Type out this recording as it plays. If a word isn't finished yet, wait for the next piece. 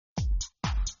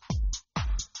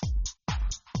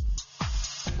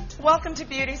Welcome to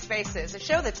Beauty Spaces, a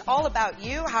show that's all about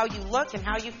you, how you look, and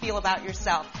how you feel about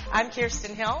yourself. I'm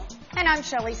Kirsten Hill. And I'm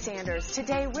Shelley Sanders.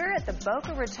 Today we're at the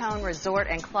Boca Raton Resort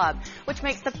and Club, which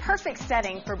makes the perfect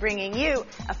setting for bringing you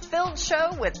a filled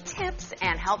show with tips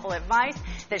and helpful advice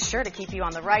that's sure to keep you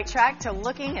on the right track to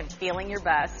looking and feeling your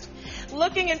best.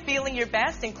 Looking and feeling your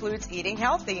best includes eating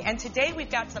healthy. And today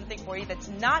we've got something for you that's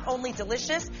not only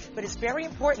delicious, but is very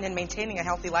important in maintaining a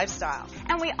healthy lifestyle.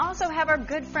 And we also have our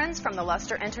good friends from the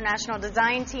Luster International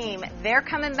Design Team. They're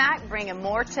coming back, bringing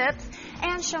more tips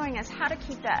and showing us how to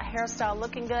keep that hairstyle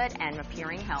looking good and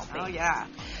appearing healthy. Oh, yeah.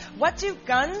 What do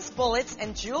guns, bullets,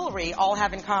 and jewelry all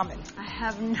have in common? I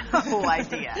have no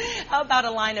idea. How about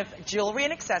a line of jewelry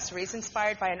and accessories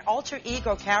inspired by an alter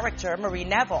ego character, Marie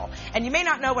Neville? And you may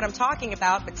not know what I'm talking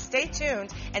about, but stay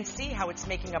tuned and see how it's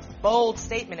making a bold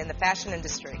statement in the fashion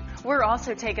industry. We're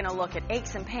also taking a look at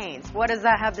aches and pains. What does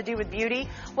that have to do with beauty?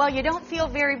 Well, you don't feel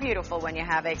very beautiful when you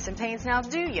have aches and pains now,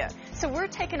 do you? So we're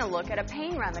taking a look at a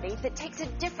pain remedy that takes a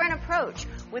different approach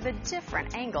with a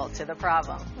different angle to the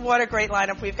problem. What a great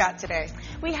lineup we've got today.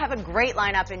 We have a great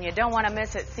lineup and you don't want to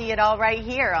miss it. See it all right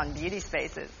here on Beauty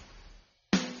Spaces.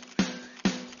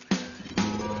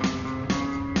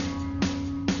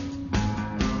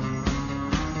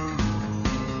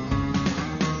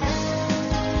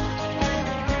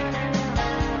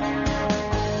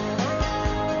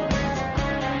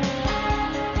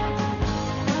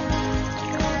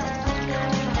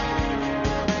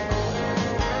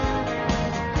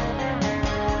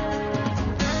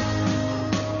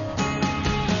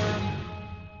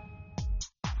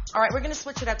 All right, we're going to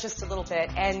switch it up just a little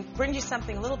bit and bring you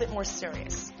something a little bit more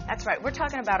serious. That's right. We're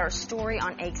talking about our story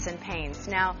on aches and pains.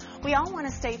 Now, we all want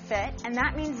to stay fit, and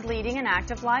that means leading an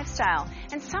active lifestyle.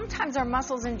 And sometimes our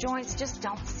muscles and joints just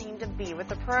don't seem to be with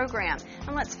the program.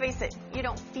 And let's face it, you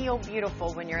don't feel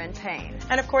beautiful when you're in pain.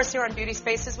 And of course, here on Beauty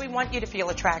Spaces, we want you to feel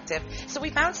attractive. So we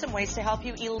found some ways to help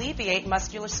you alleviate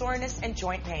muscular soreness and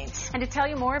joint pains. And to tell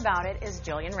you more about it is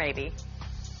Jillian Raby.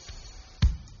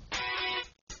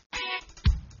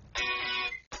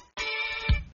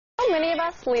 Many of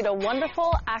us lead a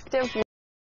wonderful, active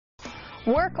life.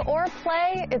 Work or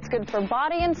play, it's good for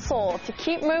body and soul to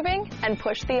keep moving and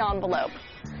push the envelope.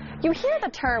 You hear the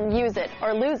term use it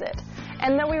or lose it,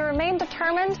 and though we remain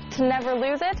determined to never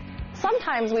lose it,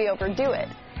 sometimes we overdo it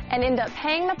and end up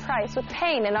paying the price with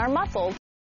pain in our muscles.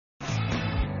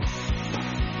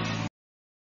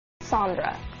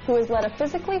 Sandra, who has led a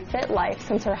physically fit life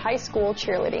since her high school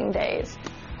cheerleading days.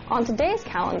 On today's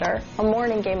calendar, a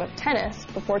morning game of tennis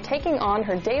before taking on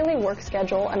her daily work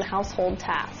schedule and household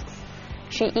tasks.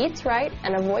 She eats right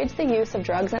and avoids the use of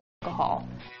drugs and alcohol.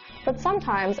 But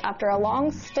sometimes, after a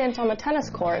long stint on the tennis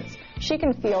courts, she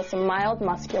can feel some mild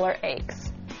muscular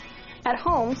aches. At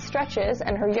home, stretches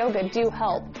and her yoga do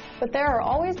help, but there are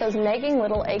always those nagging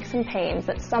little aches and pains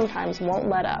that sometimes won't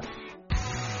let up.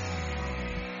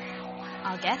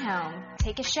 I'll get home,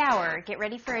 take a shower, get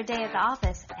ready for a day at the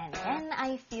office, and then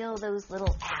I feel those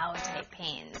little ow-type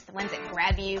pains, the ones that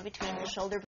grab you between the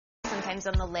shoulder blades, sometimes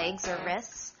on the legs or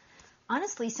wrists.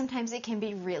 Honestly, sometimes it can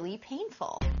be really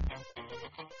painful.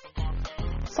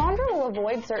 Sandra will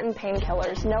avoid certain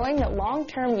painkillers, knowing that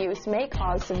long-term use may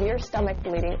cause severe stomach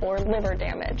bleeding or liver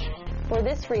damage. For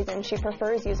this reason, she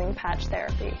prefers using patch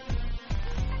therapy.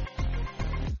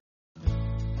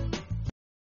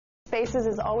 Spaces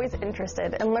is always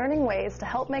interested in learning ways to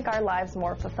help make our lives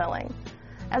more fulfilling.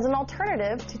 As an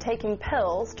alternative to taking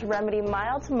pills to remedy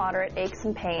mild to moderate aches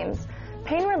and pains,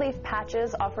 pain relief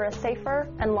patches offer a safer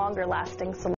and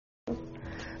longer-lasting solution.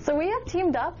 So we have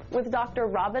teamed up with Dr.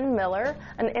 Robin Miller,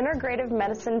 an integrative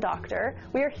medicine doctor.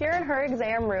 We are here in her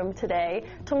exam room today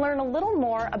to learn a little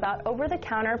more about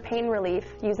over-the-counter pain relief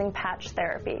using patch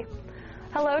therapy.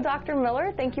 Hello, Dr.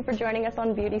 Miller. Thank you for joining us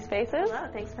on Beauty Spaces. Hello,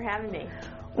 thanks for having me.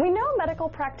 We know medical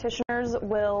practitioners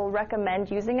will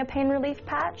recommend using a pain relief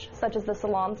patch, such as the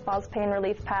SALONPAS Pain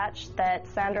Relief Patch that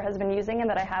Sandra has been using and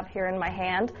that I have here in my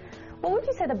hand. What would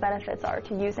you say the benefits are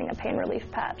to using a pain relief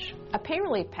patch? A pain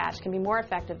relief patch can be more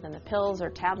effective than the pills or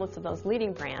tablets of those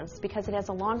leading brands because it has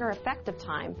a longer effective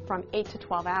time from 8 to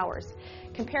 12 hours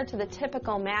compared to the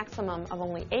typical maximum of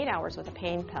only 8 hours with a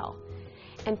pain pill.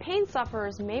 And pain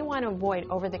sufferers may want to avoid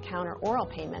over-the-counter oral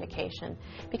pain medication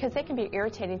because they can be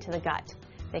irritating to the gut.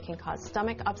 They can cause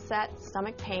stomach upset,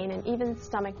 stomach pain, and even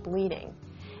stomach bleeding.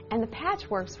 And the patch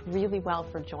works really well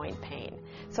for joint pain.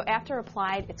 So after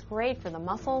applied, it's great for the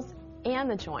muscles and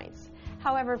the joints.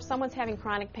 However, if someone's having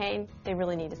chronic pain, they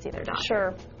really need to see their doctor.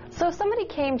 Sure. So if somebody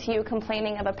came to you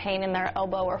complaining of a pain in their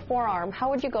elbow or forearm, how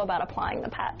would you go about applying the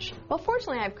patch? Well,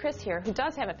 fortunately, I have Chris here who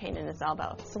does have a pain in his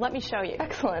elbow. So let me show you.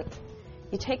 Excellent.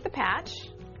 You take the patch,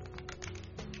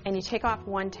 and you take off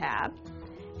one tab,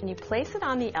 and you place it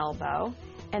on the elbow,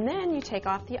 and then you take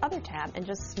off the other tab and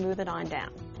just smooth it on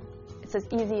down. It's as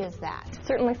easy as that.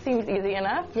 Certainly seems easy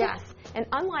enough. Yes, and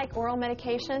unlike oral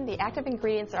medication, the active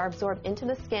ingredients are absorbed into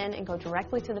the skin and go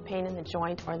directly to the pain in the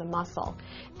joint or the muscle.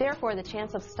 Therefore, the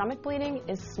chance of stomach bleeding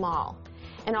is small.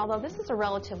 And although this is a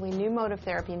relatively new mode of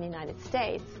therapy in the United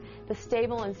States, the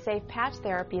stable and safe patch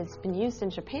therapy has been used in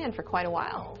Japan for quite a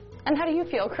while. And how do you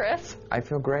feel, Chris? I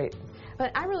feel great.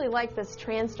 But I really like this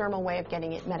transdermal way of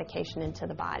getting medication into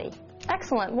the body.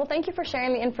 Excellent. Well, thank you for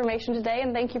sharing the information today,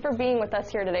 and thank you for being with us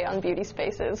here today on Beauty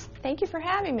Spaces. Thank you for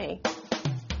having me.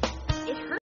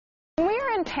 When we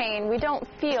are in pain, we don't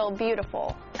feel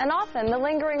beautiful. And often, the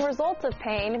lingering results of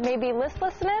pain may be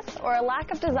listlessness or a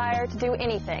lack of desire to do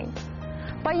anything.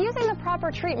 By using the proper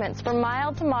treatments for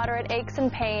mild to moderate aches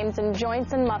and pains in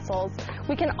joints and muscles,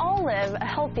 we can all live a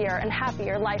healthier and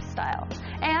happier lifestyle.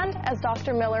 And, as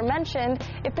Dr. Miller mentioned,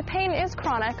 if the pain is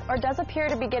chronic or does appear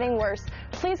to be getting worse,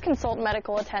 please consult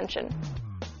medical attention.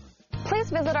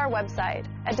 Please visit our website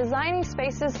at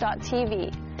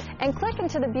designingspaces.tv and click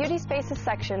into the Beauty Spaces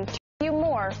section to view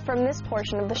more from this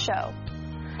portion of the show.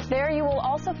 There you will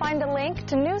also find a link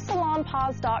to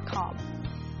newsalonpas.com.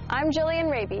 I'm Jillian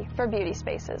Raby for Beauty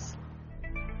Spaces.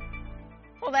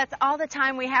 Well, that's all the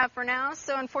time we have for now,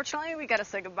 so unfortunately we got to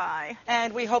say goodbye.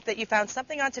 And we hope that you found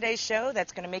something on today's show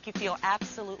that's going to make you feel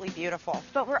absolutely beautiful.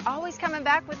 But we're always coming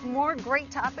back with more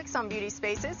great topics on Beauty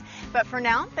Spaces. But for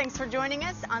now, thanks for joining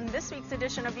us on this week's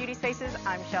edition of Beauty Spaces.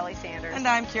 I'm Shelley Sanders. And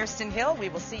I'm Kirsten Hill. We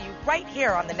will see you right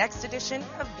here on the next edition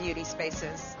of Beauty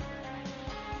Spaces.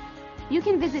 You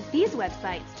can visit these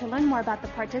websites to learn more about the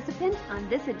participants on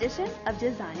this edition of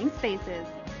Designing Spaces.